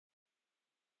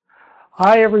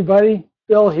Hi everybody,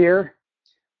 Bill here.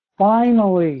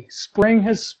 Finally, spring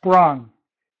has sprung.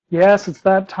 Yes, it's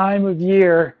that time of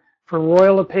year for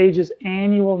Royal LePage's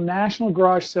annual National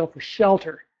Garage Sale for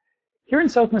Shelter. Here in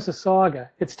South Mississauga,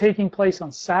 it's taking place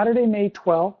on Saturday, May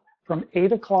 12th from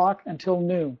 8 o'clock until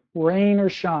noon, rain or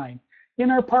shine,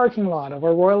 in our parking lot of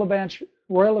our Royal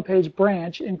LePage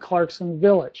branch in Clarkson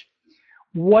Village.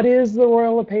 What is the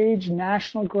Royal LePage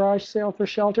National Garage Sale for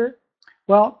Shelter?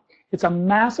 Well, it's a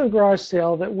massive garage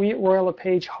sale that we at Royal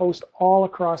LePage host all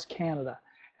across Canada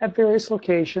at various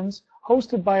locations,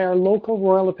 hosted by our local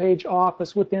Royal LePage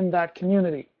office within that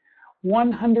community.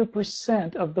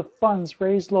 100% of the funds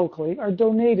raised locally are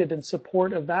donated in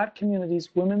support of that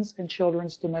community's women's and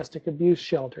children's domestic abuse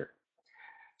shelter.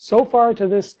 So far to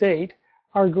this date,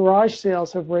 our garage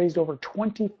sales have raised over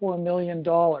 $24 million,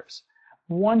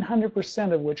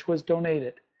 100% of which was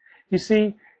donated. You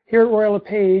see, here at Royal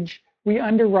LePage, we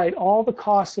underwrite all the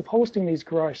costs of hosting these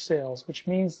garage sales, which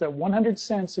means that 100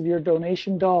 cents of your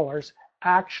donation dollars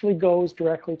actually goes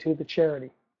directly to the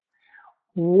charity.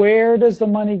 Where does the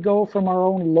money go from our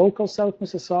own local South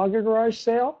Mississauga garage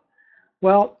sale?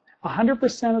 Well,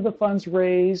 100% of the funds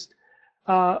raised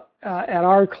at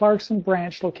our Clarkson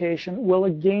branch location will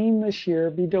again this year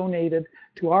be donated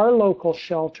to our local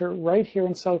shelter right here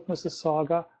in South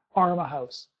Mississauga, Arma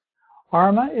House.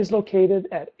 Arma is located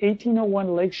at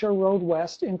 1801 Lakeshore Rd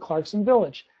West in Clarkson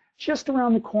Village, just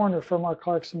around the corner from our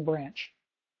Clarkson branch.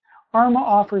 Arma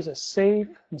offers a safe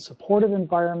and supportive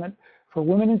environment for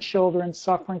women and children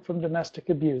suffering from domestic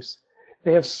abuse.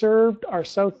 They have served our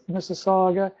South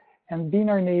Mississauga and been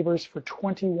our neighbors for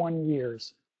 21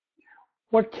 years.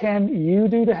 What can you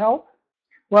do to help?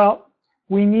 Well,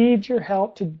 we need your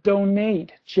help to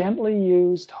donate gently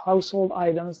used household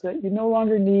items that you no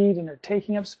longer need and are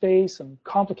taking up space and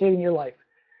complicating your life.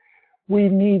 We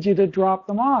need you to drop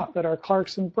them off at our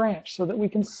Clarkson branch so that we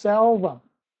can sell them.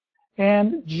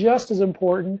 And just as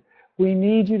important, we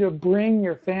need you to bring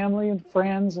your family and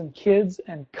friends and kids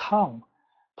and come.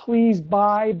 Please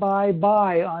buy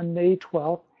on May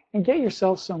 12th and get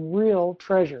yourself some real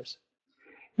treasures.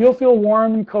 You'll feel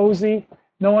warm and cozy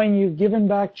knowing you've given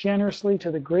back generously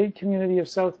to the great community of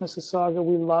South Mississauga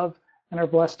we love and are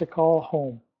blessed to call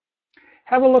home.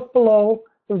 Have a look below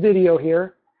the video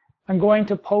here. I'm going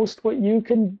to post what you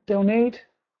can donate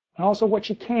and also what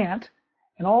you can't,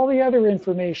 and all the other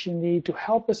information you need to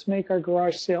help us make our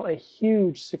garage sale a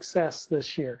huge success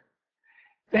this year.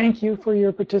 Thank you for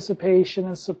your participation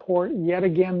and support yet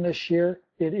again this year.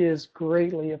 It is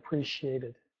greatly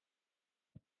appreciated.